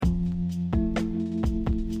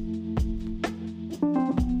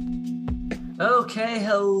Okay,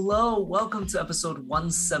 hello. Welcome to episode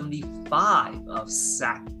 175 of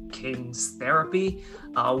Sack Kings Therapy.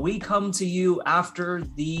 We come to you after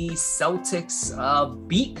the Celtics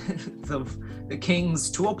beat the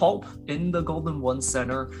Kings to a pulp in the Golden One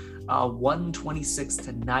Center,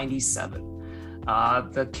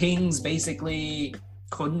 126-97. The Kings basically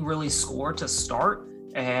couldn't really score to start,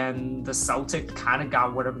 and the Celtics kind of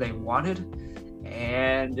got whatever they wanted,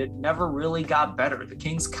 and it never really got better. The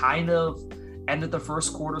Kings kind of ended the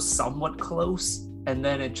first quarter somewhat close, and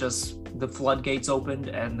then the floodgates opened,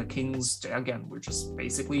 and the Kings, again, were just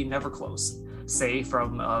basically never close, save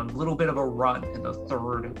from a little bit of a run in the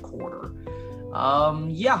third quarter.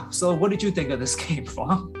 So what did you think of this game,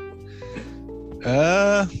 Fong?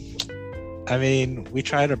 We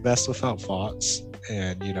tried our best without Fox,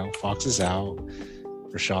 and, Fox is out.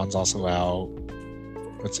 Rashawn's also out.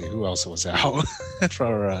 Let's see, who else was out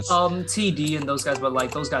for us? TD and those guys,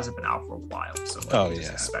 but those guys have been out for a while, so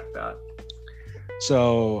just expect that.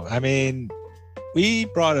 So, we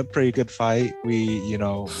brought a pretty good fight. We,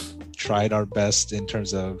 tried our best in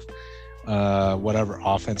terms of whatever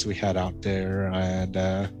offense we had out there, and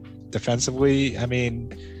defensively,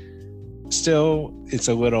 still it's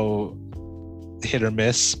a little hit or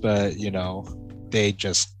miss, but they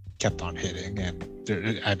just kept on hitting, and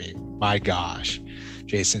my gosh,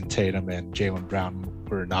 Jason Tatum and Jaylen Brown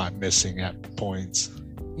were not missing at points.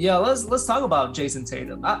 Yeah, let's talk about Jason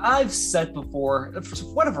Tatum. I've said before, for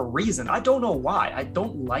whatever reason, I don't know why, I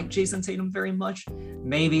don't like Jason Tatum very much.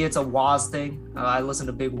 Maybe it's a Waz thing. I listen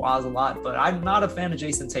to Big Waz a lot, but I'm not a fan of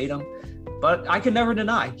Jason Tatum. But I can never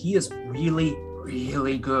deny he is really,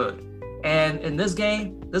 really good. And in this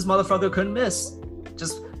game, this motherfucker couldn't miss.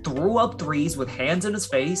 Just threw up threes with hands in his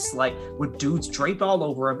face, with dudes draped all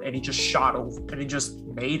over him, and he just shot over, and he just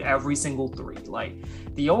made every single three.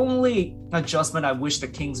 The only adjustment I wish the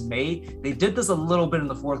Kings made, they did this a little bit in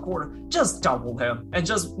the fourth quarter, just double him and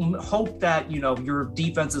just hope that, your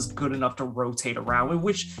defense is good enough to rotate around,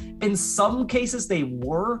 which in some cases they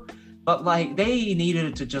were, but they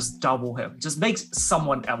needed to just double him. Just make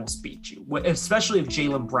someone else beat you, especially if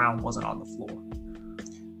Jaylen Brown wasn't on the floor.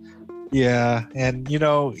 Yeah, and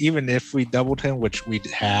even if we doubled him, which we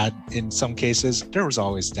had in some cases, there was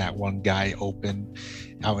always that one guy open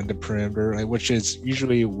out in the perimeter, which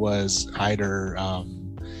usually was either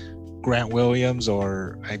Grant Williams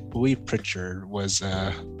or I believe Pritchard was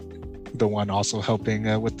the one also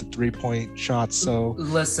helping with the 3-point shots. So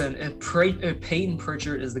listen, if Peyton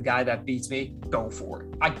Pritchard is the guy that beats me, go for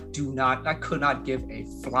it. I could not give a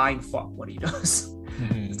flying fuck what he does.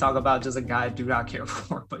 Mm-hmm. Talk about just a guy I do not care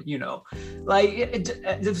for, but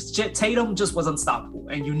Tatum just was unstoppable,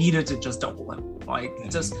 and you needed to just double him.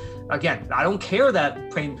 Just again, I don't care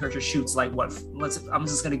that Peyton Pritchard shoots I'm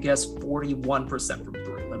just gonna guess 41% from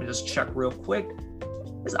three. Let me just check real quick.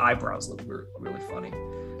 His eyebrows look really funny.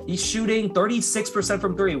 He's shooting 36%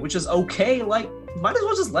 from three, which is okay. Might as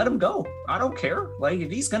well just let him go. I don't care.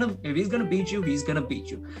 If he's gonna beat you, he's gonna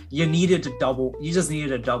beat you. You just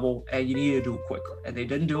needed a double, and you needed to do it quicker. And they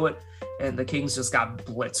didn't do it, and the Kings just got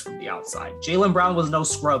blitzed from the outside. Jaylen Brown was no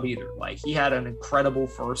scrub either. He had an incredible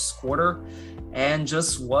first quarter and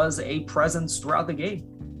just was a presence throughout the game.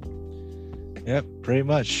 Yep, pretty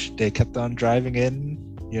much. They kept on driving in,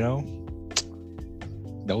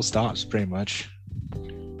 no stops pretty much.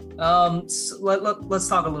 So let's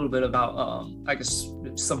talk a little bit about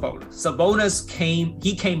Sabonis. Sabonis came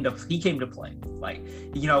to play.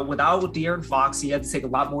 Without De'Aaron Fox, he had to take a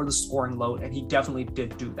lot more of the scoring load, and he definitely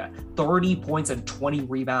did do that. 30 points and 20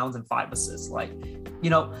 rebounds and 5 assists.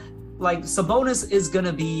 Sabonis is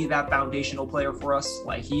gonna be that foundational player for us.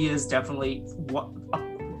 He is definitely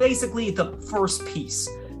basically the first piece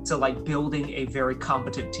to building a very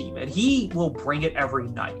competent team, and he will bring it every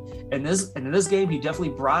night. And in this game, he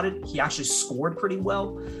definitely brought it. He actually scored pretty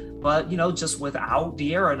well, but just without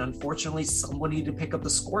De'Aaron, unfortunately, someone needed to pick up the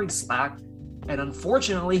scoring slack. And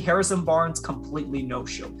unfortunately, Harrison Barnes completely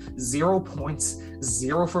no-showed. 0 points,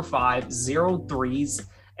 0 for 5, 0 threes,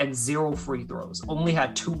 and 0 free throws. Only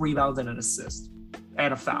had 2 rebounds and an assist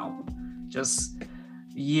and a foul.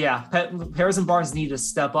 Harrison Barnes needed to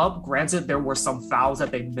step up. Granted, there were some fouls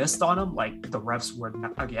that they missed on him. The refs were,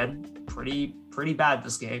 again, pretty bad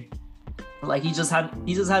this game. He just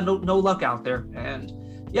had no luck out there, and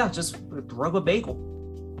just throw up a bagel.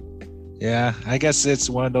 Yeah, I guess it's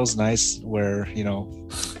one of those nights where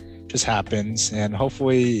just happens, and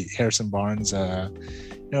hopefully Harrison Barnes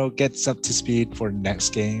gets up to speed for the next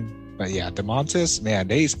game. But yeah, DeMontis, man,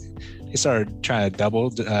 they started trying to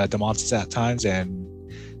double DeMontis at times, and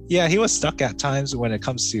he was stuck at times when it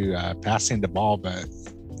comes to passing the ball, but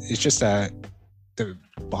it's just that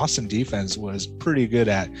the Boston defense was pretty good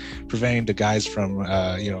at preventing the guys from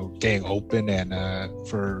getting open and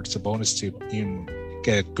for Sabonis to even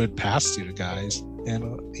get a good pass to the guys.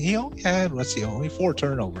 And he only had only 4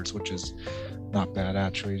 turnovers, which is not bad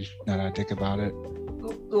actually. Now that I think about it.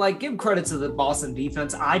 Like, give credit to the Boston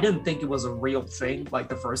defense. I didn't think it was a real thing. Like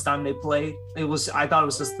the first time they played, I thought it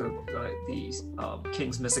was just the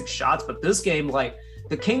Kings missing shots. But this game, like,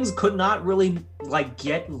 the Kings could not really like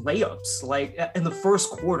get layups. Like in the first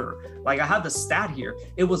quarter, like I have the stat here,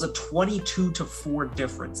 it was a 22-4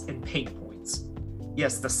 difference in paint points.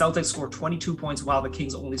 Yes, the Celtics scored 22 points while the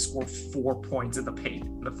Kings only scored 4 points in the paint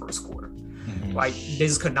in the first quarter. Mm-hmm. Like they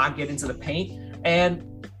just could not get into the paint,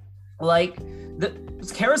 and like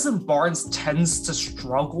Harrison Barnes tends to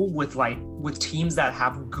struggle with teams that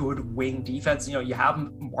have good wing defense. You know, you have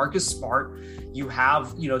Marcus Smart, you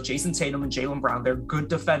have, Jason Tatum and Jaylen Brown. They're good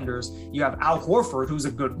defenders. You have Al Horford, who's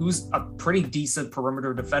a pretty decent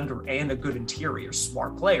perimeter defender and a good interior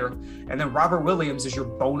smart player. And then Robert Williams is your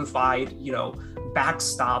bona fide,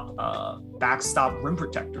 backstop rim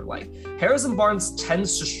protector. Like Harrison Barnes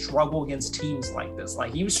tends to struggle against teams like this.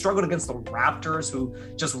 Like he struggled against the Raptors, who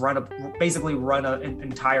just basically run an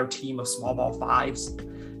entire team of small ball fives.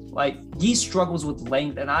 Like he struggles with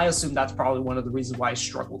length, and I assume that's probably one of the reasons why he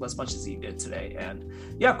struggled as much as he did today. And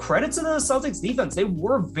yeah, credit to the Celtics defense. They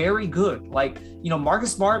were very good. Like,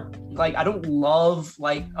 Marcus Smart, like I don't love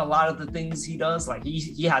like a lot of the things he does. Like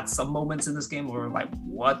he had some moments in this game where we're like,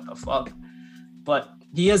 what the fuck? But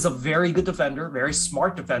he is a very good defender, very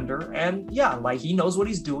smart defender. And yeah, like he knows what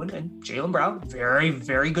he's doing. And Jaylen Brown, very,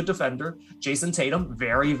 very good defender. Jason Tatum,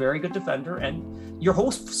 very, very good defender. And your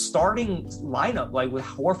whole starting lineup, like with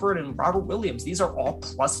Horford and Robert Williams, these are all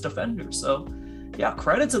plus defenders. So yeah,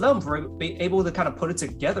 credit to them for being able to kind of put it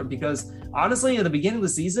together, because honestly, in the beginning of the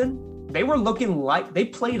season, they were looking like they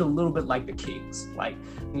played a little bit like the Kings. Like,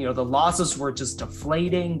 the losses were just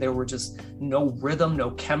deflating. There were just no rhythm,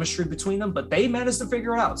 no chemistry between them, but they managed to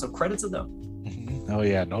figure it out. So credit to them. Mm-hmm. Oh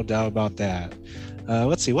yeah, no doubt about that.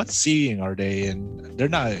 Let's see, what seeding are they in? They're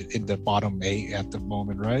not in the bottom 8 at the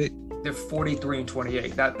moment, right? They're 43 and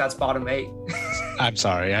 28. That's bottom 8. I'm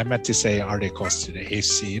sorry. I meant to say, are they close to the 8th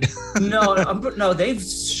seed? No, they've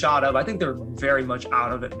shot up. I think they're very much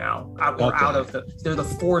out of it now. They're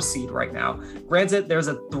the 4 seed right now. Granted, there's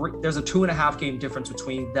a 2.5 game difference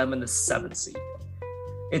between them and the 7th seed.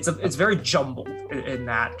 It's very jumbled in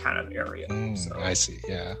that kind of area. So. I see.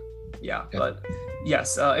 Yeah. Yeah. But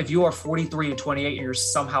yes, if you are 43 and 28 and you're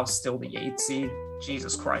somehow still the 8th seed,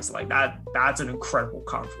 Jesus Christ, like that's an incredible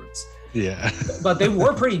conference. Yeah. But they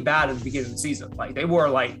were pretty bad at the beginning of the season. Like they were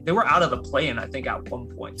out of the play-in, I think, at one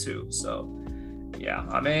point too. So yeah,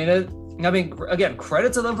 I mean, again,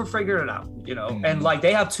 credit to them for figuring it out, and like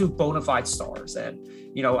they have 2 bona fide stars. And,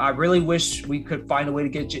 I really wish we could find a way to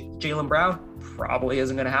get Jaylen Brown. Probably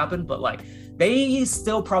isn't going to happen, but like they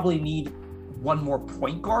still probably need one more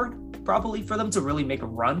point guard probably for them to really make a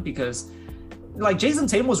run, because like Jason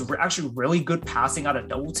Tatum was actually really good passing out of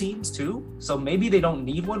double teams too. So maybe they don't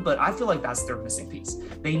need one, but I feel like that's their missing piece.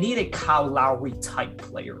 They need a Kyle Lowry type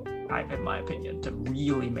player, in my opinion, to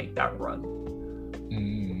really make that run.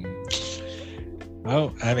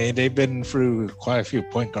 Well, I mean, they've been through quite a few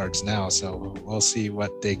point guards now, so we'll see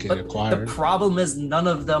what they can acquire. The problem is none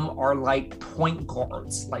of them are like point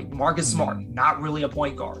guards. Like Marcus Smart, not really a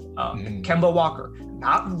point guard. Kemba Walker,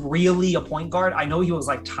 not really a point guard. I know he was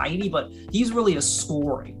like tiny, but he's really a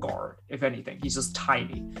scoring guard, if anything. He's just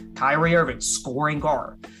tiny. Kyrie Irving, scoring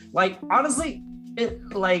guard. Like, honestly,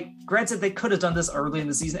 granted, they could have done this early in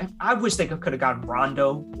the season. I wish they could have gotten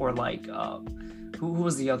Rondo or like... who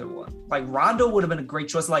was the other one? Like Rondo would have been a great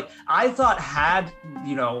choice. Like I thought had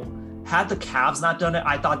the Cavs not done it,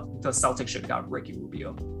 I thought the Celtics should have got Ricky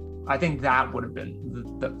Rubio. I think that would have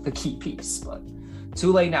been the key piece, but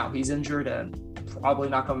too late now. He's injured and probably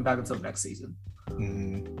not coming back until next season.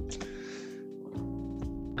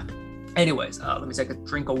 Anyways, let me take a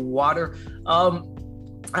drink of water.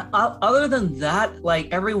 Other than that, like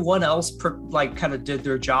everyone else kind of did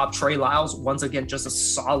their job. Trey Lyles, once again, just a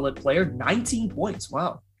solid player, 19 points.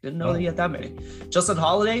 Wow. Didn't know that he had that many. Justin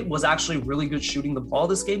Holiday was actually really good shooting the ball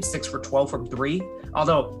this game, 6 for 12 from 3.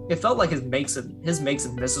 Although it felt like his makes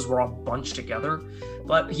and misses were all bunched together.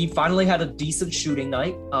 But he finally had a decent shooting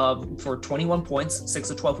night for 21 points, 6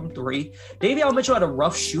 of 12 from 3. Davion Mitchell had a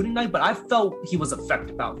rough shooting night, but I felt he was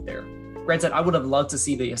effective out there. Granted, I would have loved to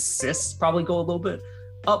see the assists probably go a little bit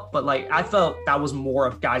up, but like I felt that was more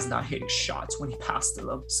of guys not hitting shots when he passed to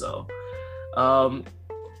them. So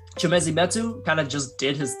Chimezie Metu kind of just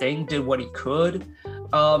did his thing, did what he could,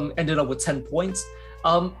 ended up with 10 points.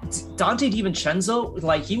 Dante DiVincenzo,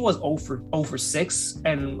 like he was 0 for 6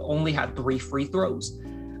 and only had 3 free throws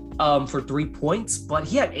for 3 points, but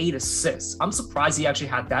he had 8 assists. I'm surprised he actually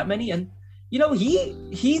had that many. And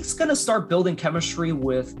he's gonna start building chemistry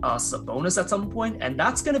with Sabonis at some point, and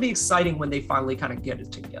that's gonna be exciting when they finally kind of get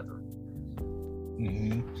it together.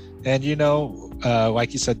 Mm-hmm. And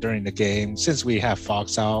like you said during the game, since we have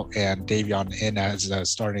Fox out and Davion in as a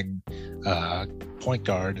starting point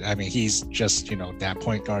guard, I mean, he's just that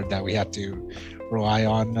point guard that we have to rely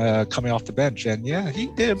on coming off the bench. And yeah, he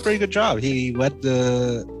did a pretty good job. He led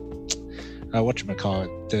the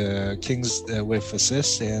the Kings with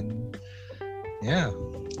assists, and yeah,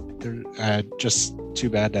 just too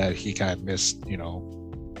bad that he kind of missed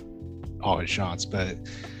all his shots, but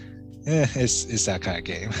it's that kind of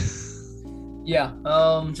game. Yeah,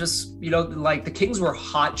 like the Kings were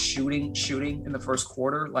hot shooting in the first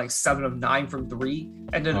quarter, like 7 of 9 from 3,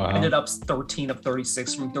 and then ended up 13 of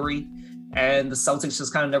 36 from 3, and the Celtics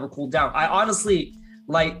just kind of never cooled down. I honestly,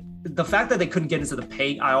 like, the fact that they couldn't get into the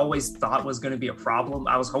paint, I always thought was going to be a problem.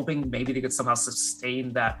 I was hoping maybe they could somehow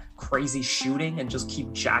sustain that crazy shooting and just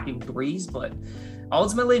keep jacking threes, but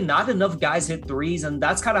ultimately not enough guys hit threes, and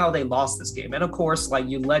that's kind of how they lost this game. And of course, like,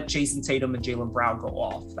 you let Jason Tatum and Jaylen Brown go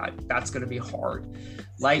off. That's going to be hard.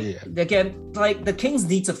 Again, like, the Kings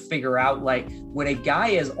need to figure out, like, when a guy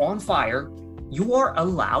is on fire, you are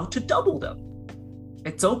allowed to double them.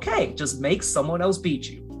 It's okay. Just make someone else beat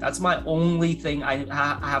you. That's my only thing I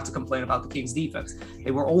have to complain about the Kings defense. They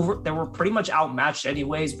were pretty much outmatched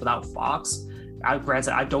anyways without Fox.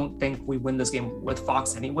 Granted, I don't think we win this game with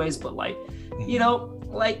Fox anyways, but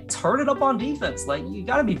turn it up on defense. Like, you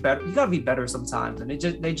gotta be better. You gotta be better sometimes. And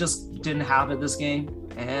they just didn't have it this game.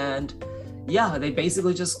 And yeah, they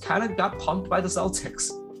basically just kind of got pumped by the Celtics.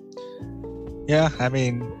 Yeah, I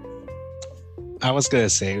mean, I was gonna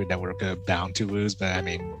say that we're bound to lose, but I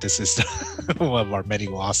mean, this is one of our many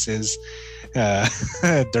losses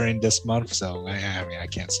during this month. So I mean, I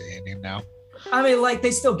can't say anything now. I mean, like, they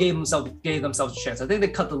still gave themselves a chance. I think they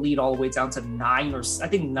cut the lead all the way down to 9 like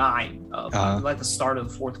the start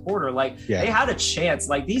of the fourth quarter. Like, They had a chance.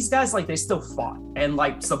 Like, these guys, like, they still fought, and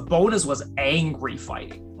like Sabonis was angry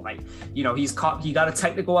fighting. Like, he got a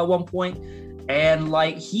technical at one point. And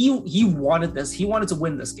like he wanted this. He wanted to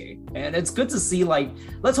win this game. And it's good to see, like,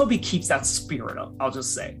 let's hope he keeps that spirit up. I'll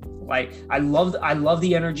just say. Like, I love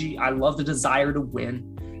the energy. I love the desire to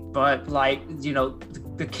win. But like,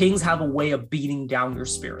 the Kings have a way of beating down your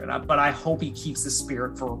spirit. But I hope he keeps the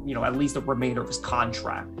spirit for, at least the remainder of his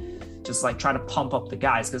contract. Just like trying to pump up the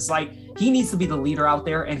guys. Because like, he needs to be the leader out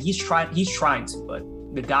there, and he's trying to, but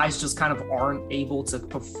the guys just kind of aren't able to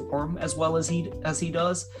perform as well as he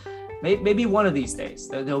does. Maybe one of these days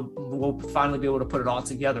we'll finally be able to put it all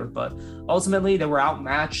together. But ultimately, they were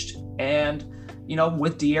outmatched, and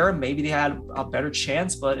with De'Aaron, maybe they had a better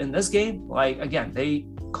chance. But in this game, like, again, they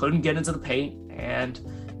couldn't get into the paint, and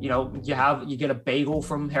you get a bagel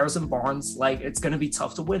from Harrison Barnes. Like, it's going to be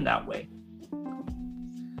tough to win that way.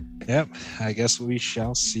 Yep, I guess we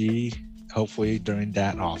shall see. Hopefully during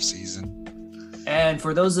that off season. And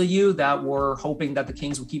for those of you that were hoping that the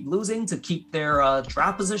Kings would keep losing to keep their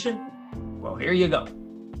draft position, well, here you go.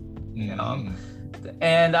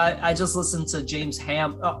 And I just listened to James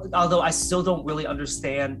Ham, although I still don't really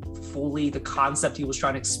understand fully the concept he was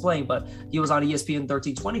trying to explain, but he was on ESPN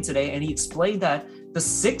 1320 today, and he explained that the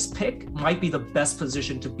 6th pick might be the best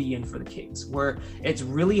position to be in for the Kings, where it's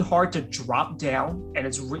really hard to drop down, and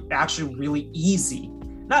it's actually really easy.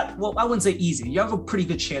 I wouldn't say easy. You have a pretty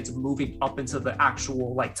good chance of moving up into the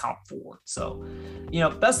actual like top 4. So,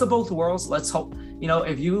 best of both worlds. Let's hope,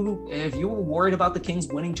 if you were worried about the Kings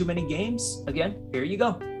winning too many games, again, here you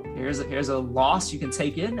go. Here's a loss you can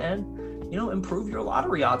take in and, improve your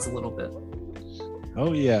lottery odds a little bit.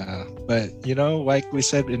 Oh yeah. But, like we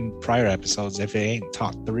said in prior episodes, if it ain't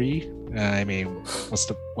top 3, I mean, what's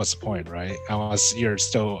the point, right? Unless you're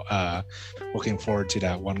still looking forward to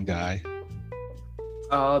that one guy.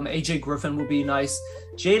 AJ Griffin would be nice.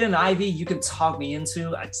 Jaden Ivey, you can talk me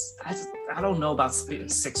into. I don't know about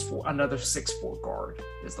 6'4", another 6'4" guard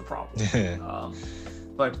is the problem.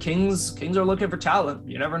 But Kings are looking for talent.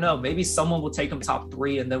 You never know. Maybe someone will take them top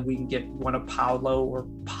 3, and then we can get one of Paolo or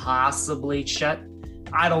possibly Chet.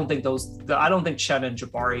 I don't think Chet and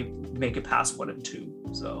Jabari make it past 1 and 2.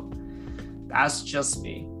 So that's just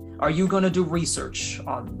me. Are you going to do research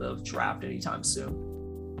on the draft anytime soon?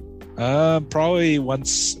 Probably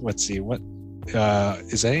once. Let's see. What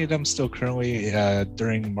is any of them still currently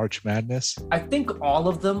during March Madness? I think all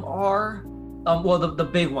of them are. Well, the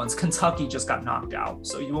big ones. Kentucky just got knocked out,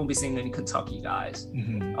 so you won't be seeing any Kentucky guys.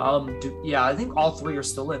 Mm-hmm. I think all 3 are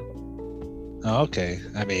still in. Okay.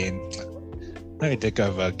 I mean, let me think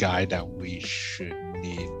of a guy that we should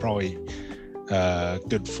need. Probably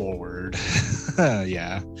good forward.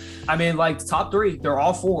 Yeah. I mean, like top three, they're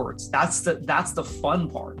all forwards. That's the fun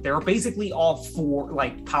part. They're basically all four,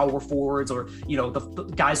 like power forwards, or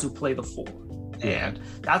the guys who play the four. Yeah. And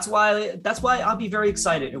that's why I'll be very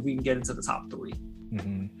excited if we can get into the top three.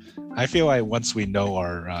 Mm-hmm. I feel like once we know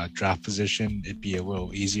our draft position, it'd be a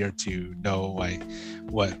little easier to know like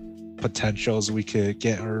what potentials we could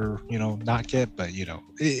get or not get. But you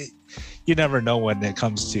never know when it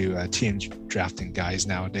comes to teams drafting guys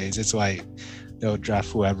nowadays. It's like they'll draft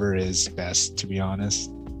whoever is best, to be honest.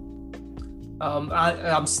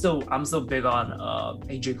 I'm still big on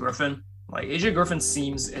AJ Griffin. Like AJ Griffin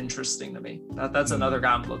seems interesting to me. That's another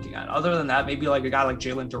guy I'm looking at. Other than that, maybe like a guy like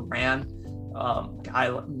Jalen Duran,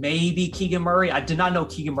 maybe Keegan Murray. I did not know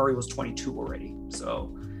Keegan Murray was 22 already,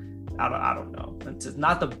 so I don't know. It's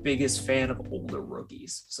not the biggest fan of older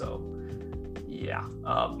rookies, so yeah.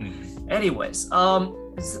 Anyways,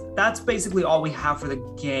 that's basically all we have for the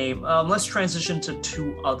game. Let's transition to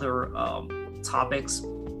two other topics.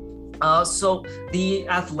 So the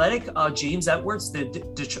Athletic, James Edwards, the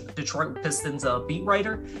Detroit Pistons beat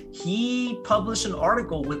writer, he published an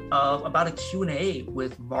article with about a Q&A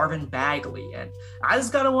with Marvin Bagley. And I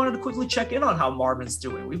just kind of wanted to quickly check in on how Marvin's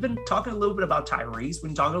doing. We've been talking a little bit about Tyrese, we've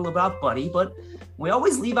been talking a little about Buddy, but we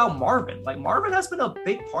always leave out Marvin. Like Marvin has been a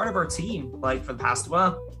big part of our team, like for the past,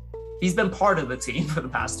 he's been part of the team for the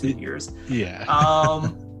past 2 years. Yeah.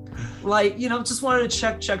 Just wanted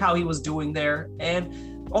to check how he was doing there. And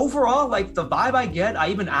overall, like the vibe I get, I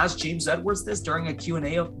even asked James Edwards this during a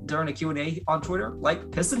Q&A on Twitter. Like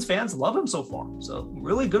Pistons fans love him so far, so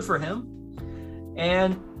really good for him.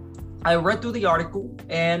 And I read through the article,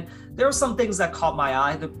 and there are some things that caught my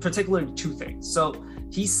eye, particularly two things. So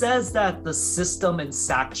he says that the system in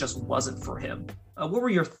SAC just wasn't for him. What were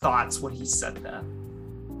your thoughts when he said that?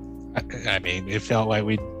 I mean, it felt like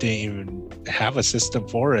we didn't even have a system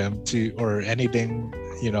for him or anything,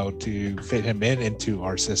 to fit him into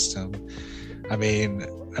our system. I mean,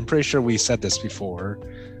 I'm pretty sure we said this before.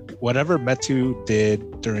 Whatever Metu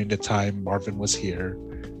did during the time Marvin was here,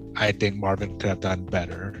 I think Marvin could have done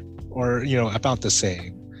better, or about the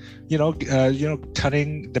same.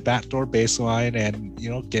 Cutting the backdoor baseline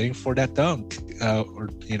and getting for that dunk, or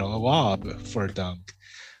a lob for a dunk.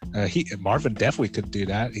 Marvin definitely could do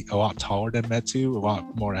that. A lot taller than Metu, a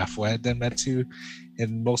lot more athletic than Metu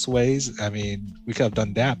in most ways. I mean, we could have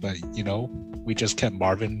done that, but we just kept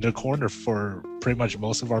Marvin in the corner for pretty much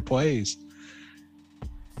most of our plays.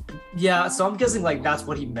 Yeah, so I'm guessing like that's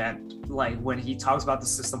what he meant. Like when he talks about the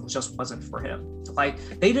system just wasn't for him. Like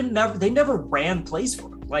they never ran plays for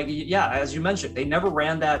him. Like yeah, as you mentioned, they never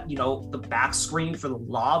ran that the back screen for the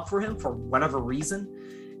lob for him for whatever reason.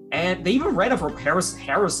 And they even ran it for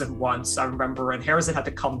Harrison once, I remember, and Harrison had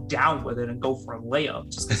to come down with it and go for a layup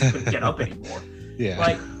just because he couldn't get up anymore. Yeah.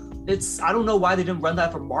 Like, I don't know why they didn't run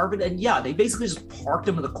that for Marvin. And yeah, they basically just parked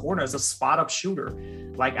him in the corner as a spot up shooter,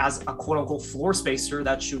 like as a quote unquote floor spacer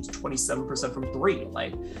that shoots 27% from three.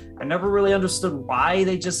 Like, I never really understood why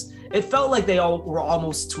it felt like they all were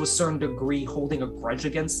almost to a certain degree holding a grudge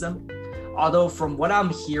against them. Although from what I'm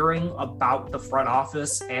hearing about the front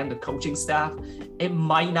office and the coaching staff, it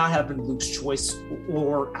might not have been Luke's choice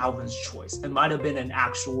or Alvin's choice. It might have been an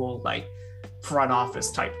actual like front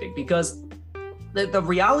office type thing, because the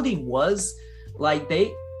reality was like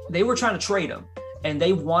they were trying to trade him and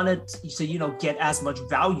they wanted to get as much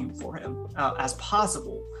value for him as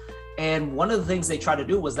possible. And one of the things they tried to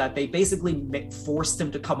do was that they basically forced him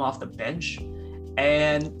to come off the bench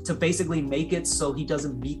and to basically make it so he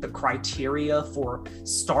doesn't meet the criteria for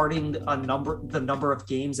starting the number of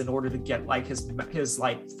games in order to get like his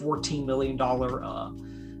like $14 million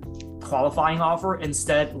qualifying offer.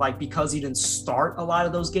 Instead, like because he didn't start a lot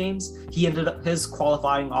of those games, his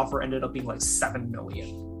qualifying offer ended up being like $7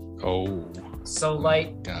 million. Oh. So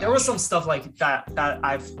like there was some stuff like that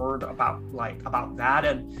I've heard about that,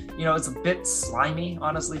 and it's a bit slimy,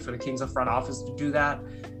 honestly, for the Kings of front office to do that.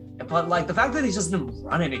 But like the fact that he just didn't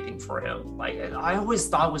run anything for him, like I always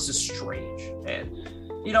thought was just strange. And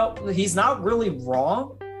he's not really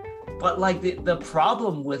wrong, but like the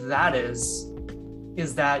problem with that is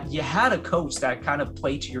that you had a coach that kind of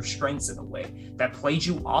played to your strengths in a way, that played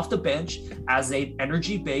you off the bench as an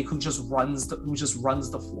energy big who just runs the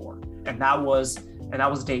floor, and that was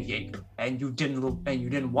Dave Yeager, and you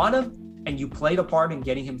didn't want him, and you played a part in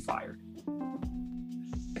getting him fired.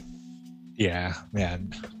 Yeah,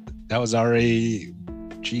 man. That was already,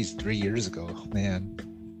 3 years ago, man.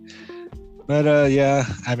 But yeah,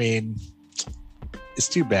 I mean, it's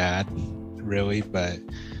too bad, really. But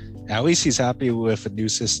At least he's happy with a new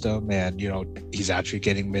system, and he's actually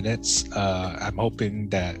getting minutes. I'm hoping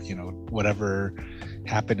that whatever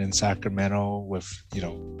happened in Sacramento with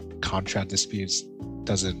contract disputes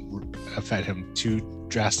doesn't affect him too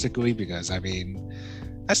drastically, because I mean,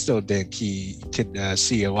 I still think he could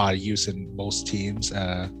see a lot of use in most teams,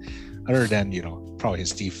 other than probably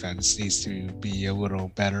his defense needs to be a little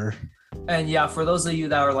better. And yeah, for those of you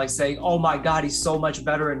that are like saying, "Oh my God, he's so much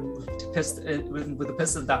better," and with the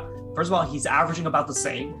Pistons, that first of all, he's averaging about the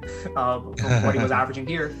same from what he was averaging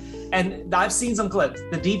here. And I've seen some clips.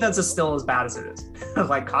 The defense is still as bad as it is,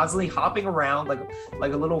 like constantly hopping around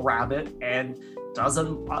like a little rabbit, and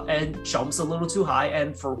jumps a little too high,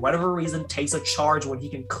 and for whatever reason takes a charge when he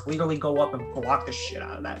can clearly go up and block the shit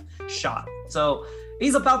out of that shot. So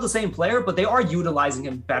he's about the same player, but they are utilizing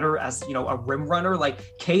him better as, a rim runner. Like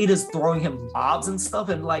Cade is throwing him lobs and stuff.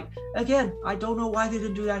 And like, again, I don't know why they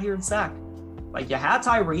didn't do that here in Sac. Like you had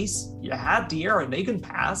Tyrese, you had De'Aaron, they can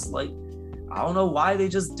pass. Like, I don't know why they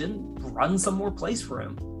just didn't run some more plays for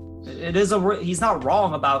him. He's not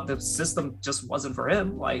wrong about the system just wasn't for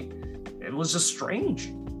him. Like it was just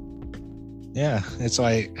strange. Yeah. It's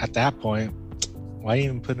like at that point, why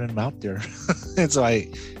even put him out there? It's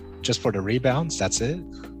like, just for the rebounds, that's it.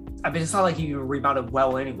 I mean, it's not like he rebounded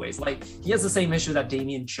well anyways. Like he has the same issue that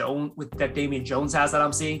Damian Jones has that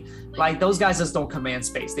I'm seeing. Like those guys just don't command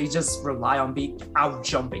space. They just rely on out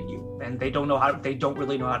jumping you, and they don't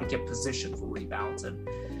really know how to get position for rebounds. And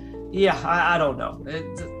yeah, I don't know.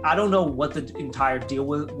 I don't know what the entire deal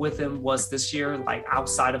with him was this year, like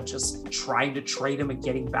outside of just trying to trade him and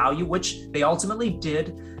getting value, which they ultimately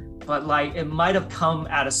did. But like it might have come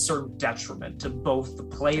at a certain detriment to both the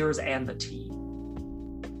players and the team.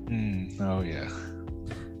 Oh yeah.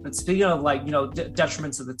 And speaking of like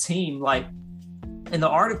detriments of the team, like in the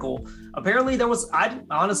article, apparently there was I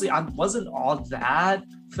wasn't all that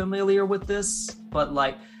familiar with this, but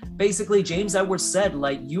like basically James Edwards said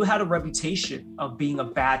like you had a reputation of being a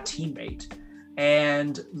bad teammate.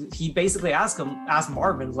 And he basically asked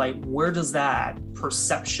Marvin, like, where does that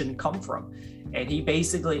perception come from? And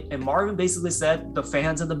Marvin basically said the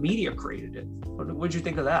fans and the media created it. What'd you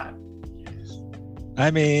think of that? I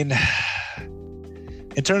mean,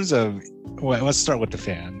 in terms of, let's start with the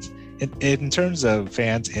fans. In terms of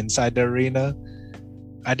fans inside the arena,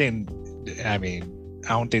 I don't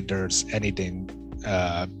think there's anything,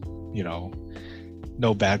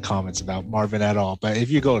 no bad comments about Marvin at all. But if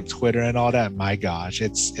you go to Twitter and all that, my gosh,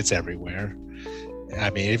 it's everywhere. I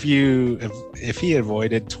mean, if he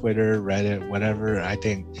avoided Twitter, Reddit, whatever, I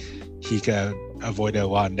think he could avoid a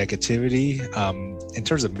lot of negativity. In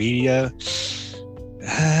terms of media,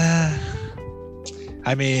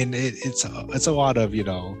 I mean, it's a lot of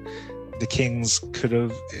the Kings could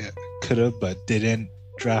have but didn't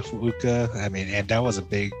draft Luka. I mean, and that was a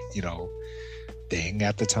big thing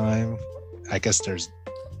at the time. I guess there's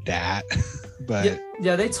that. But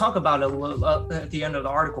yeah, they talk about it a little, at the end of the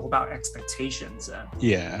article about expectations. And,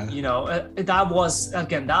 yeah, that was,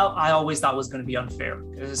 again, that I always thought was going to be unfair,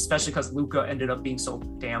 especially because Luka ended up being so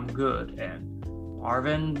damn good and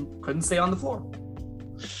Marvin couldn't stay on the floor.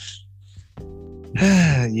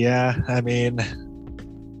 Yeah, I mean,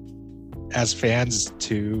 as fans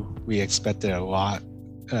too, we expected a lot,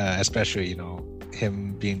 especially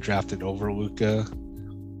him being drafted over Luka.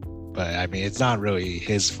 But I mean, it's not really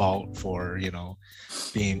his fault for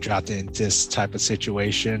being drafted in this type of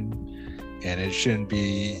situation, and it shouldn't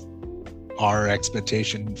be our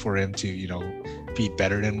expectation for him to be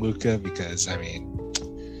better than Luka, because I mean,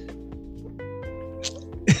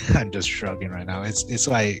 I'm just shrugging right now. It's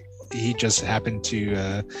like he just happened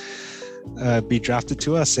to be drafted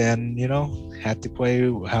to us, and had to play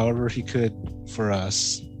however he could for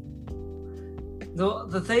us.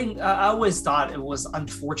 The thing, I always thought it was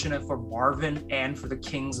unfortunate for Marvin and for the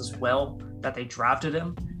Kings as well that they drafted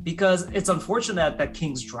him, because it's unfortunate that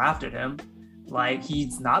Kings drafted him. Like,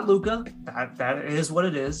 he's not Luka, that is what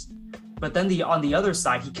it is. But then on the other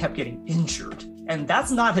side, he kept getting injured. And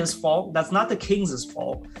that's not his fault. That's not the Kings'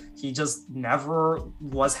 fault. He just never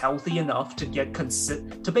was healthy enough to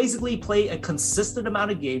to basically play a consistent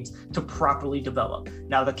amount of games to properly develop.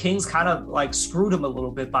 Now, the Kings kind of like screwed him a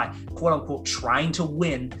little bit by quote unquote trying to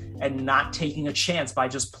win and not taking a chance by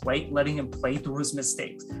just letting him play through his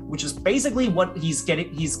mistakes, which is basically what he's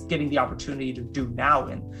getting the opportunity to do now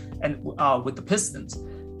with the Pistons.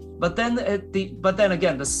 But then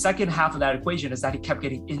again, the second half of that equation is that he kept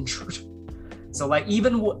getting injured. So like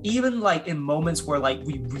even like in moments where like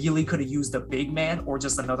we really could have used a big man or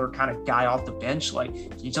just another kind of guy off the bench, like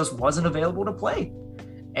he just wasn't available to play.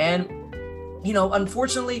 And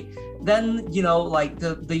unfortunately, then like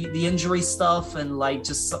the injury stuff and like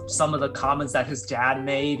just some of the comments that his dad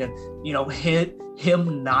made, and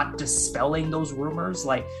him not dispelling those rumors,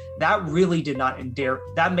 like that really did not endear.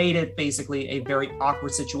 That made it basically a very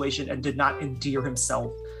awkward situation and did not endear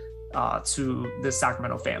himself to the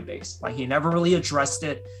Sacramento fan base. Like he never really addressed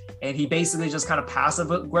it, and he basically just kind of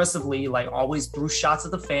passive aggressively like always threw shots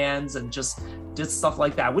at the fans and just did stuff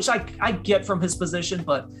like that, which I get from his position,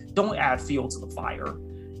 but don't add fuel to the fire.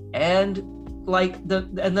 And like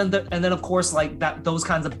and then of course like that, those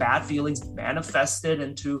kinds of bad feelings manifested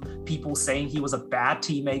into people saying he was a bad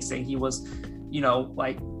teammate, saying he was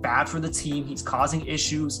like bad for the team, he's causing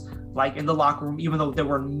issues like in the locker room, even though there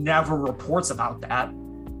were never reports about that.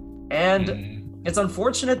 And it's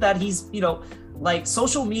unfortunate that he's like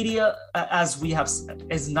social media, as we have said,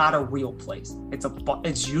 is not a real place.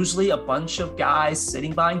 It's usually a bunch of guys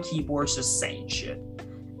sitting behind keyboards just saying shit.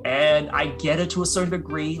 And I get it to a certain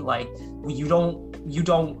degree. Like you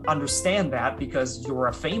don't understand that because you're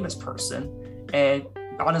a famous person, and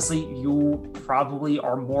honestly, you probably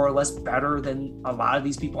are more or less better than a lot of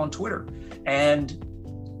these people on Twitter. And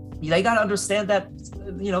they got to understand that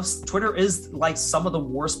Twitter is like some of the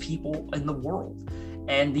worst people in the world.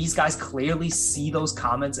 And these guys clearly see those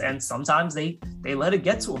comments, and sometimes they let it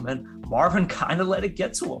get to them. And Marvin kind of let it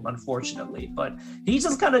get to him, unfortunately. But he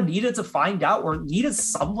just kind of needed to find out, or needed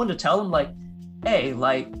someone to tell him, like, hey,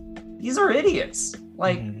 like, these are idiots.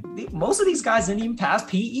 Like, most of these guys didn't even pass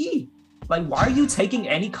PE. Like, why are you taking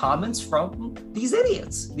any comments from these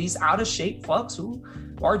idiots? These out of shape fucks who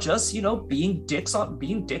are just, being dicks on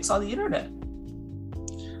the internet.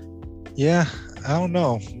 Yeah, I don't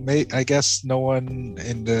know. I guess no one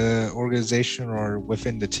in the organization or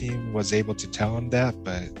within the team was able to tell him that,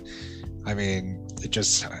 but I mean, it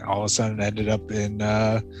just all of a sudden ended up in,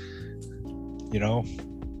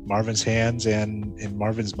 Marvin's hands and in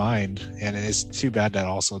Marvin's mind. And it's too bad that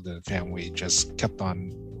also the family just kept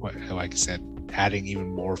on, like I said, adding even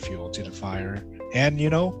more fuel to the fire. And,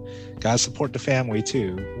 gotta support the family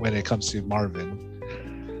too when it comes to Marvin.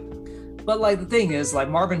 But like the thing is, like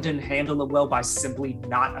Marvin didn't handle it well by simply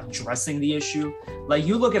not addressing the issue. Like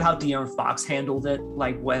you look at how De'Aaron Fox handled it,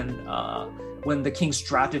 like when the Kings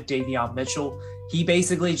drafted Davion Mitchell, he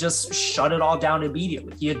basically just shut it all down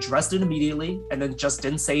immediately. He addressed it immediately and then just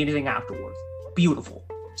didn't say anything afterwards. Beautiful.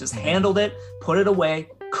 Just handled it, put it away,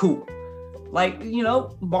 cool. Like,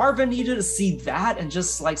 Marvin needed to see that and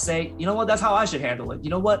just like say, you know what, that's how I should handle it. You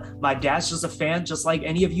know what? My dad's just a fan, just like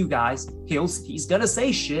any of you guys. He's gonna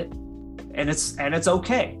say shit. And it's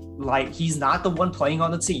okay. Like, he's not the one playing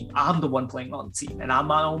on the team. I'm the one playing on the team, and I'm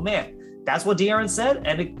my own man. That's what De'Aaron said,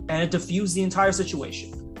 and it diffused the entire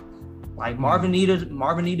situation. Like Marvin needed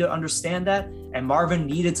to understand that, and Marvin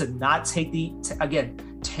needed to not take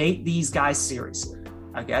these guys seriously.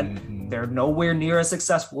 Again, they're nowhere near as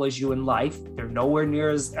successful as you in life. They're nowhere near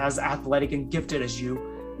as athletic and gifted as you.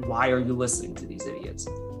 Why are you listening to these idiots?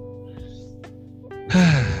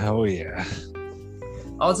 Oh yeah.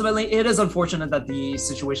 Ultimately, it is unfortunate that the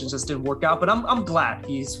situation just didn't work out, but I'm glad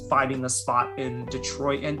he's finding a spot in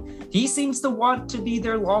Detroit, and he seems to want to be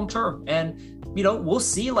there long term. And we'll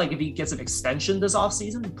see, like, if he gets an extension this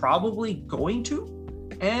offseason, probably going to.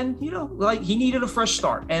 And like, he needed a fresh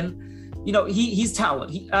start, and he's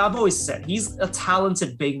talented. I've always said he's a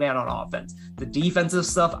talented big man on offense. The defensive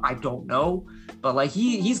stuff, I don't know, but like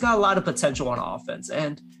he's got a lot of potential on offense,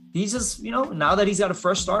 and he's just, now that he's got a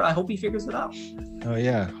fresh start, I hope he figures it out. Oh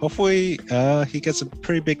yeah, hopefully he gets a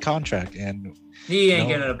pretty big contract, and he ain't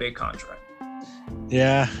getting a big contract.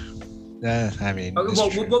 Yeah, I mean,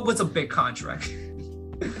 what's a big contract?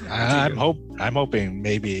 I'm hoping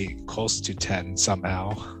maybe close to 10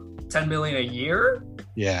 somehow. 10 million a year?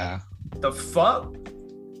 Yeah. The fuck?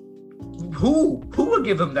 Who would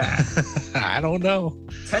give him that? I don't know.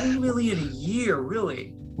 10 million a year,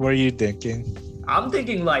 really? What are you thinking? I'm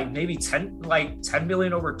thinking like maybe 10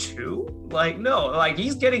 million over 2. Like, no, like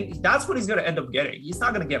that's what he's going to end up getting. He's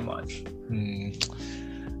not going to get much.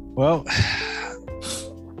 Well,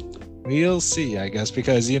 we'll see, I guess,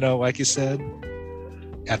 because, like you said,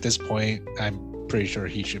 at this point, I'm pretty sure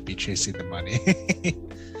he should be chasing the money.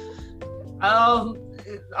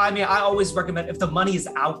 I mean, I always recommend, if the money is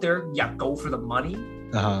out there, go for the money.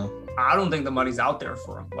 I don't think the money's out there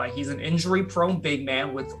for him. Like, he's an injury-prone big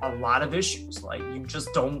man with a lot of issues. Like, you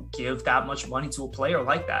just don't give that much money to a player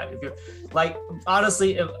like that. If you're like,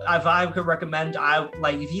 honestly, if I could recommend,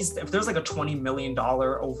 if there's like a $20 million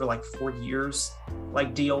over like 4 years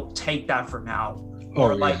like deal, take that for now.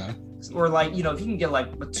 Or if you can get like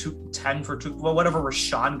a 10 for 2, well, whatever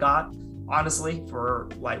Rashawn got, honestly, for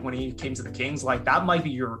like when he came to the Kings, like that might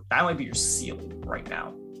be your ceiling right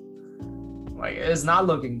now. Like, it's not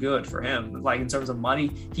looking good for him. Like, in terms of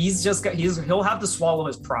money, he'll have to swallow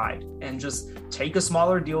his pride and just take a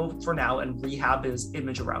smaller deal for now and rehab his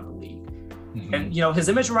image around the league. Mm-hmm. And, his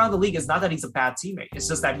image around the league is not that he's a bad teammate. It's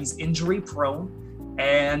just that he's injury prone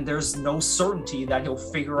and there's no certainty that he'll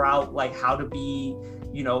figure out like how to be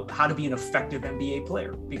an effective NBA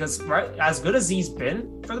player, because right, as good as he's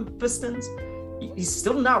been for the Pistons, he's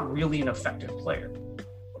still not really an effective player.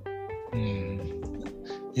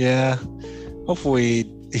 Yeah, hopefully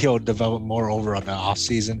he'll develop more over on the off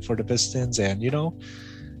season for the Pistons, and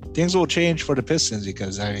things will change for the Pistons,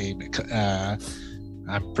 because I'm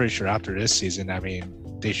pretty sure after this season,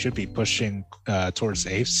 they should be pushing towards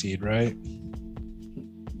the 8th seed, right?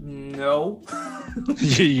 No.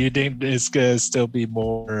 You think it's gonna still be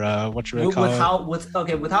more with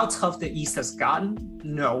how tough the East has gotten?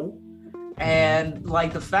 No. And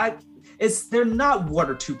like the fact is, they're not one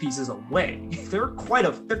or two pieces away. They're quite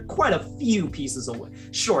a few pieces away.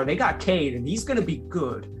 Sure, they got Cade and he's gonna be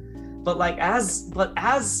good. But the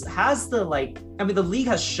league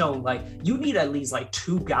has shown like you need at least like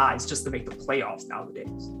 2 guys just to make the playoffs nowadays.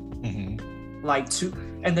 Mm-hmm. Like 2,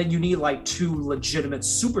 and then you need like 2 legitimate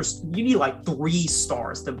you need like 3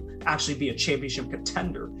 stars to actually be a championship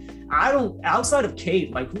contender. Outside of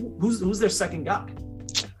Cade, like who's their second guy?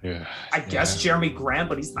 Yeah, I guess Jeremy Grant,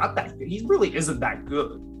 but he's not that good. He really isn't that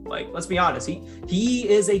good. Like, let's be honest. He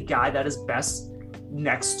is a guy that is best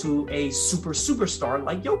next to a superstar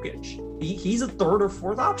like Jokic. He's a 3rd or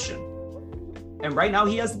 4th option. And right now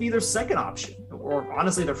he has to be their 2nd option, or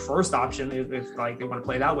honestly their 1st option if like they want to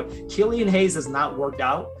play that way. Killian Hayes has not worked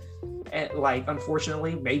out. And like,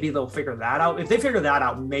 unfortunately, maybe they'll figure that out. If they figure that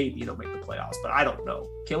out, maybe they'll make the playoffs, but I don't know.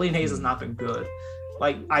 Killian Hayes has not been good.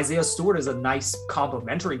 Like, Isaiah Stewart is a nice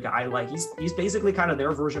complimentary guy. Like, he's basically kind of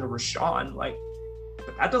their version of Rashawn. Like,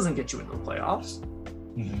 but that doesn't get you into the playoffs.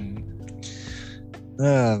 Mm-hmm.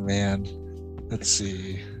 Oh, man. Let's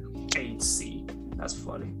see. 8th seed. That's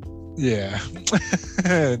funny. Yeah.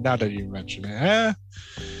 Now that you mention it.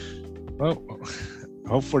 Well,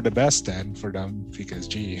 hope for the best then for them, because,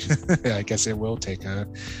 I guess it will take a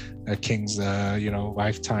Kings,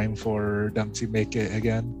 lifetime for them to make it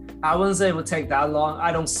again. I wouldn't say it would take that long.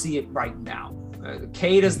 I don't see it right now.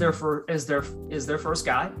 Cade is their first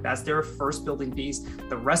guy. That's their first building piece.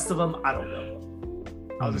 The rest of them, I don't know.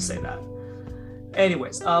 I'll just say that.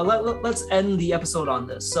 Anyways, let's end the episode on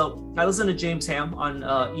this. So I listened to James Ham on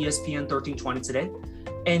ESPN 1320 today,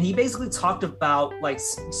 and he basically talked about like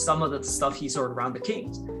some of the stuff he heard around the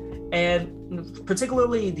Kings, and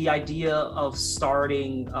particularly the idea of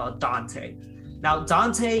starting Dante. Now,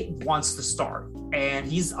 Dante wants to start, and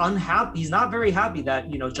he's unhappy. He's not very happy that,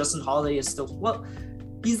 Justin Holiday is still,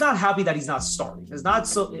 he's not happy that he's not starting. It's not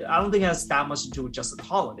so, I don't think it has that much to do with Justin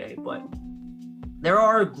Holiday, but there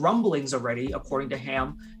are grumblings already, according to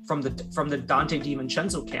Ham, from the Dante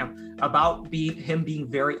DiVincenzo camp about him being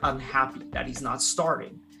very unhappy that he's not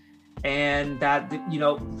starting. And that,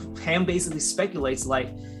 Ham basically speculates like,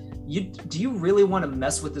 do you really want to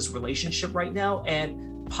mess with this relationship right now? And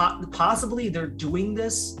possibly they're doing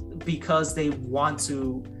this because they want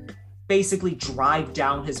to basically drive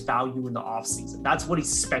down his value in the offseason. That's what he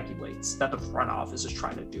speculates that the front office is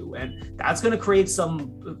trying to do. And that's going to create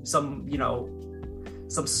some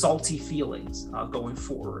salty feelings going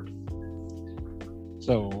forward.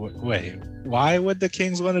 So wait, why would the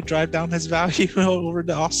Kings want to drive down his value over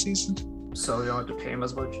the offseason? So they don't have to pay him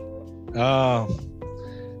as much. Oh.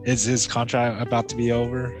 Is his contract about to be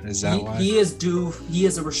over? Is that why? He is due. He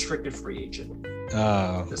is a restricted free agent.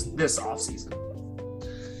 This offseason.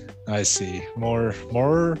 I see. More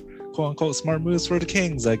quote unquote smart moves for the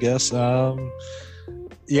Kings, I guess.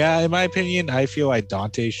 Yeah, in my opinion, I feel like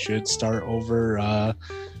Dante should start over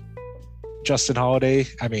Justin Holiday.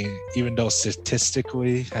 Even though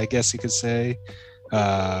statistically, I guess you could say.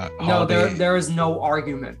 No, there is no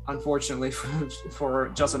argument, unfortunately, for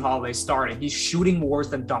Justin Holiday starting. He's shooting more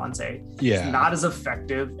than Dante. Yeah. He's not as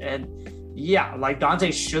effective. And yeah, like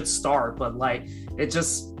Dante should start, but like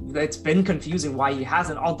it's been confusing why he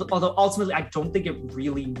hasn't. Although ultimately, I don't think it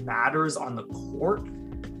really matters on the court.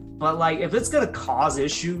 But like, if it's going to cause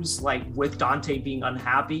issues, like with Dante being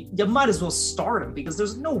unhappy, you might as well start him, because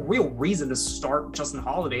there's no real reason to start Justin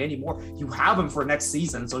Holiday anymore. You have him for next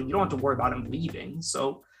season, so you don't have to worry about him leaving.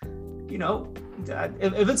 So,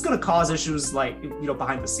 if it's going to cause issues, like,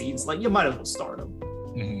 behind the scenes, like, you might as well start him.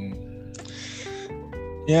 Mm-hmm.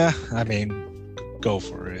 Yeah, go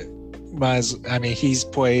for it. He's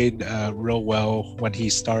played real well when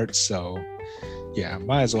he starts, so yeah,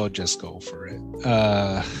 might as well just go for it.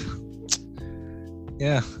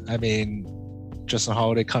 Justin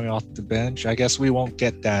Holiday coming off the bench. I guess we won't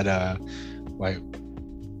get that like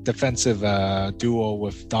defensive duo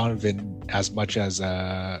with Donovan as much as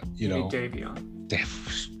Davion.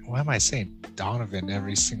 Why am I saying Donovan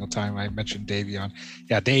every single time I mention Davion?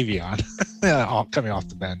 Yeah, Davion coming off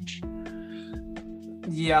the bench.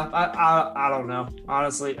 Yeah, I don't know.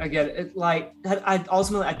 Honestly, again, I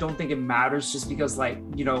ultimately don't think it matters just because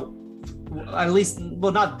at least,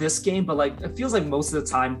 well, not this game, but it feels like most of the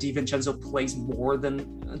time DiVincenzo plays more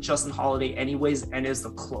than Justin Holiday anyways and is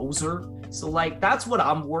the closer. So that's what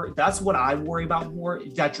I worry about more,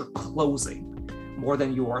 that you're closing more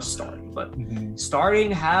than you are starting. But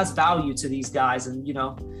starting has value to these guys. And,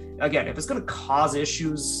 again, if it's going to cause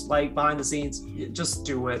issues behind the scenes, just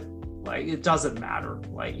do it. It doesn't matter.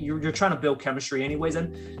 You're trying to build chemistry anyways.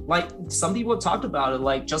 And some people have talked about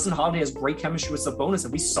it, Justin Holiday has great chemistry with Sabonis,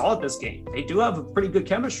 and we saw it this game. They do have a pretty good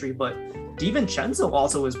chemistry, but DiVincenzo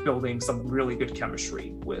also is building some really good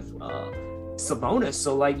chemistry with Sabonis.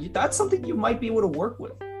 So that's something you might be able to work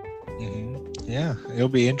with. Yeah, it'll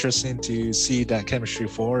be interesting to see that chemistry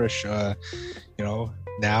flourish.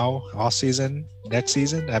 Now all season, next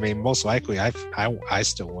season. I mean, most likely, I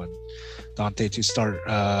still want Dante to start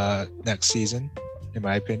next season, in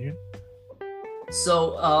my opinion.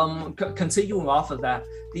 So continuing off of that,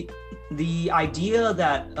 the idea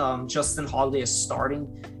that Justin Holiday is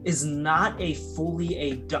starting is not a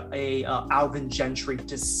fully Alvin Gentry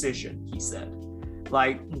decision, he said.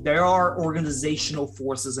 There are organizational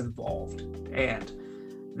forces involved, and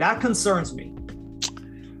that concerns me.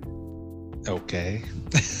 Okay.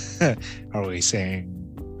 Are we saying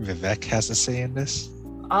Vivek has a say in this?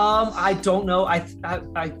 I don't know. I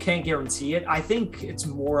can't guarantee it. I think it's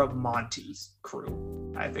more of Monty's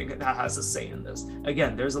crew. I think that has a say in this.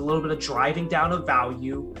 Again, there's a little bit of driving down of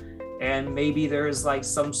value, and maybe there's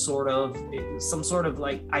some sort of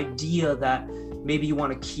idea that maybe you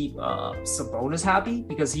want to keep Sabonis happy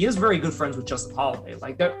because he is very good friends with Justin Holiday.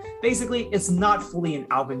 Basically, it's not fully an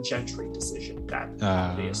Alvin Gentry decision that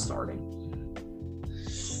Holiday is starting.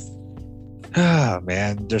 Oh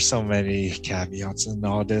man, there's so many caveats in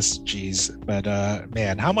all this. Jeez, but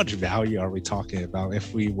man, how much value are we talking about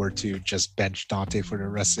if we were to just bench Dante for the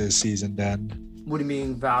rest of the season? Then what do you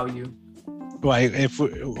mean value? If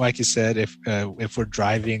like you said, if we're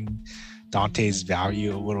driving Dante's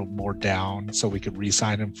value a little more down, so we could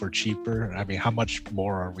re-sign him for cheaper. I mean, how much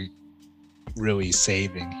more are we really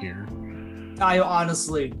saving here? I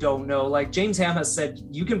honestly don't know. James Ham has said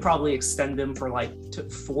you can probably extend him for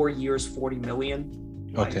 4 years, $40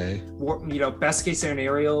 million. Okay. Best case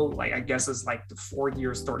scenario, I guess is the 4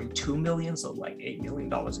 years, $32 million. So $8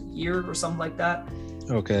 million a year or something like that.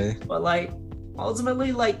 Okay. But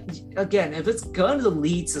ultimately, again, if it's going to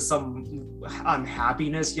lead to some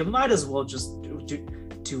unhappiness, you might as well just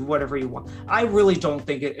do whatever you want. I really don't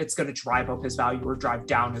think it's going to drive up his value or drive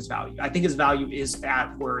down his value. I think his value is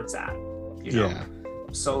at where it's at. Yeah.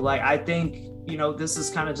 So I think this is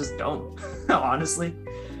kind of just dumb, honestly.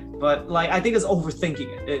 But I think it's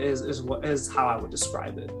overthinking it is how I would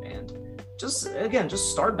describe it. And just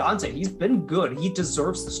start Dante. He's been good. He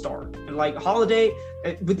deserves to start. And Holiday,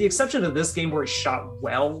 with the exception of this game where he shot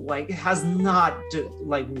well, has not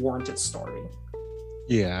warranted starting.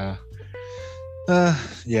 Yeah.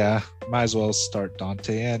 Yeah. Might as well start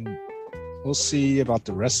Dante, and we'll see about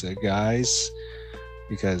the rest of the guys.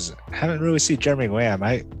 Because I haven't really seen Jeremy Lamb.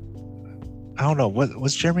 I don't know.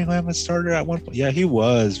 Was Jeremy Lamb a starter at one point? Yeah, he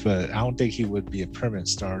was, but I don't think he would be a permanent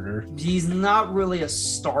starter. He's not really a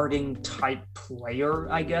starting type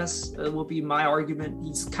player, I guess, would be my argument.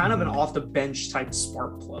 He's kind of an off-the-bench type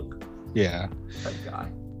spark plug. Yeah. Type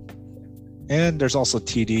guy. And there's also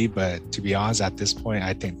TD, but to be honest, at this point,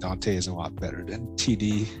 I think Dante is a lot better than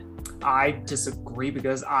TD. I disagree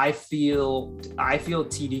because I feel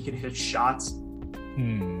TD can hit shots.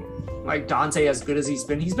 Dante, as good as he's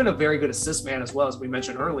been a very good assist man as well, as we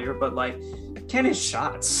mentioned earlier, but can hit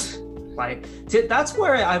shots. That's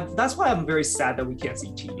why I'm very sad that we can't see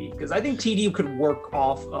TD, because I think TD could work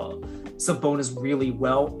off Sabonis really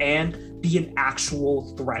well and be an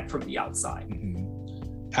actual threat from the outside.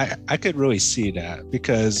 I could really see that,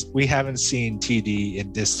 because we haven't seen TD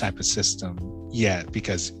in this type of system yet,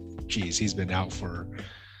 because he's been out for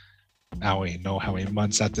I don't even know how many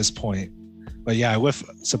months at this point. But yeah, with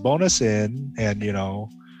Sabonis in, and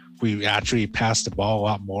we actually pass the ball a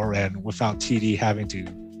lot more, and without TD having to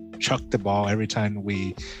chuck the ball every time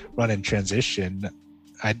we run in transition,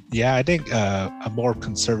 I think a more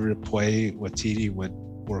conservative play with TD would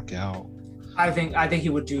work out. I think he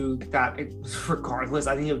would do that regardless.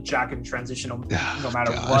 I think he would jack in transition no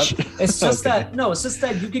matter what. It's just it's just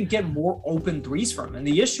that you can get more open threes from him. And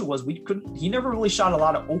the issue was he never really shot a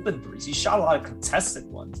lot of open threes. He shot a lot of contested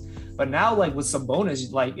ones. But now, like with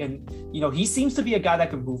Sabonis, like, and he seems to be a guy that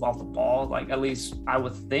can move off the ball, like at least I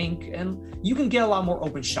would think, and you can get a lot more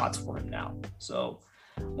open shots for him now. So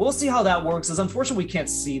we'll see how that works. It's unfortunately we can't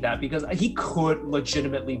see that because he could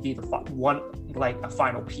legitimately be the one, like a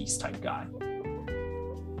final piece type guy,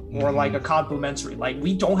 or like a complementary. Like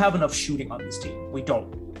we don't have enough shooting on this team. We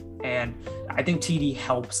don't, and I think TD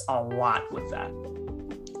helps a lot with that.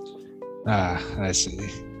 I see.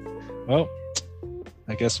 Well,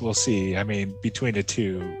 I guess we'll see. I mean, between the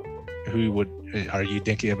two, are you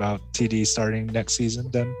thinking about TD starting next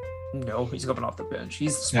season then? No, he's coming off the bench.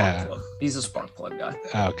 He's the spark plug. He's a spark plug guy.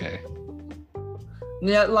 Okay.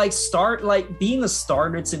 Yeah, being a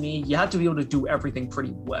starter to me, you have to be able to do everything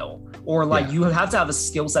pretty well, or you have to have a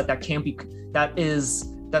skill set that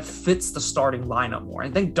fits the starting lineup more. I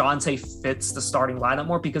think Dante fits the starting lineup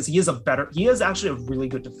more because he is actually a really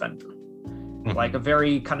good defender. Like a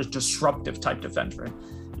very kind of disruptive type defender.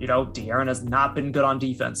 De'Aaron has not been good on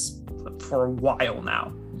defense for a while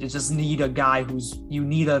now. You just need a guy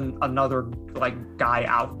another like guy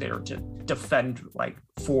out there to defend like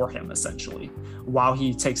for him essentially while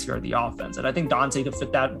he takes care of the offense. And I think Dante could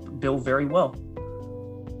fit that bill very well.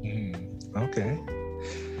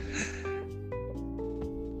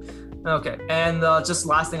 Okay, and just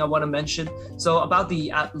last thing I want to mention. So about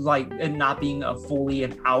the it not being a fully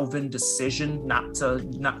an Alvin decision not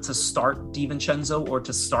to start DiVincenzo or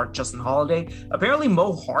to start Justin Holiday. Apparently,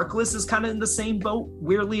 Mo Harkless is kind of in the same boat.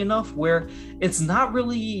 Weirdly enough, where it's not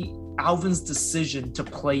really Alvin's decision to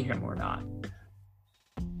play him or not.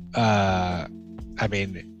 I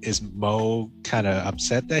mean, is Mo kind of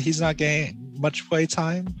upset that he's not getting much play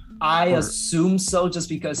time? I assume so, just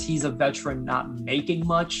because he's a veteran not making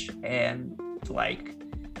much, and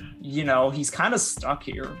he's kind of stuck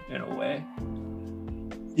here in a way.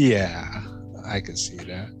 Yeah, I can see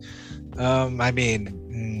that. I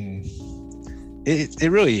mean,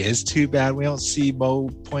 it really is too bad we don't see Mo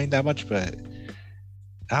playing that much, but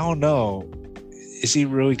I don't know. Is he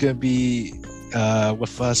really going to be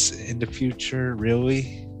with us in the future,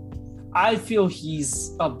 really? I feel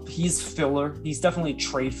he's filler. He's definitely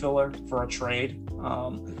trade filler for a trade.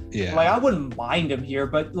 I wouldn't mind him here,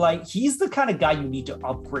 but he's the kind of guy you need to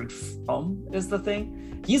upgrade from is the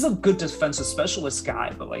thing. He's a good defensive specialist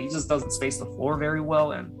guy, but he just doesn't space the floor very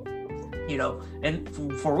well. And, and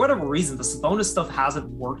for whatever reason, the Sabonis stuff hasn't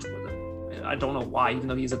worked with him. I don't know why, even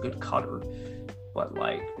though he's a good cutter. But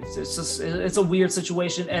it's a weird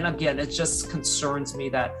situation. And again, it just concerns me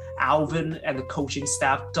that Alvin and the coaching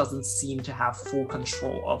staff doesn't seem to have full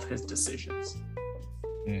control of his decisions.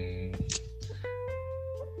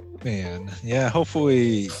 Man, yeah,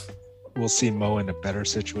 hopefully we'll see Mo in a better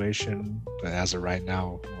situation. But as of right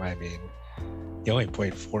now, I mean, he only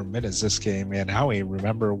played 4 minutes this game, and I don't even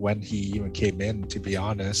remember when he even came in, to be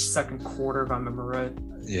honest. Second quarter, if I remember right.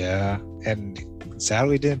 Yeah, and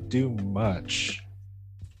sadly didn't do much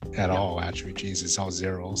at all, actually. Jesus, all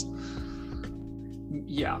zeros.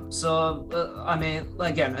 Yeah, so I mean,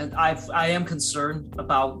 again, I am concerned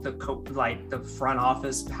about the front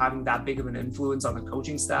office having that big of an influence on the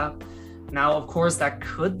coaching staff. Now, of course, that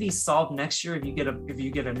could be solved next year if you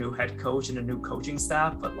get a new head coach and a new coaching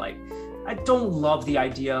staff. But I don't love the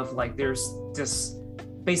idea of there's this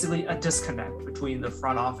basically a disconnect between the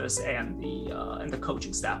front office and the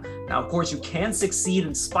coaching staff. Now, of course, you can succeed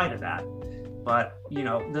in spite of that, but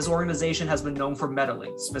this organization has been known for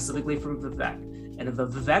meddling, specifically from Vivek. And if the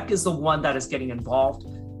Vivek is the one that is getting involved,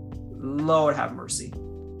 Lord have mercy.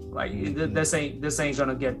 This ain't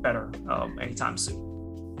gonna get better anytime soon.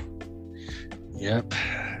 Yep.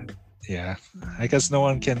 Yeah. I guess no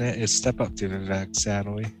one can step up to Vivek,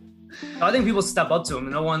 sadly. I think people step up to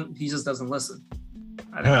him, and he just doesn't listen.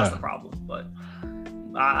 I think that's the problem, but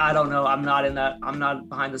I don't know. I'm not in that. I'm not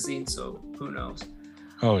behind the scenes, so who knows?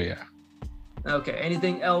 Oh yeah. Okay.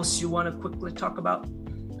 Anything else you want to quickly talk about?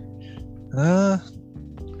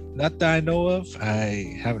 Not that I know of.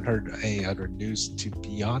 I haven't heard any other news, to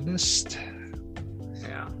be honest.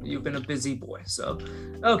 Yeah, you've been a busy boy. So,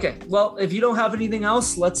 okay. Well, if you don't have anything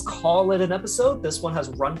else, let's call it an episode. This one has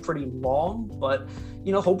run pretty long, but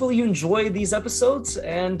hopefully you enjoy these episodes.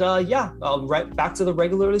 And right back to the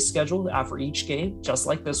regularly scheduled after each game, just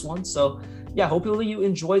like this one. So, yeah, hopefully you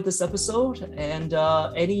enjoyed this episode. And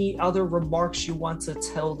any other remarks you want to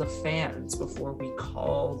tell the fans before we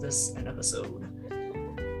call this an episode?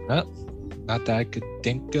 Not that I could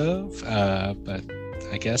think of, but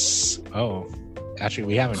I guess. Actually,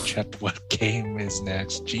 we haven't checked what game is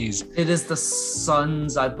next. Jeez. It is the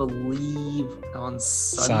Suns, I believe, on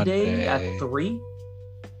Sunday. At 3.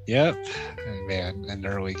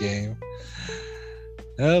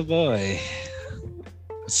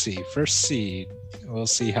 Let's see. First seed. We'll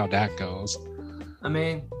see how that goes. I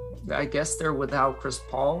mean, I guess they're without Chris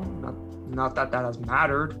Paul. Not that has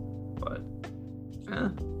mattered, but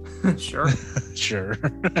sure. Sure.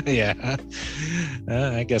 Yeah.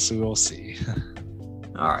 I guess we will see.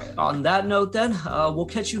 All right. On that note, then, we'll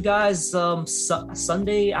catch you guys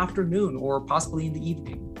Sunday afternoon or possibly in the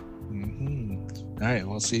evening. All right.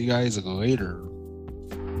 We'll see you guys later.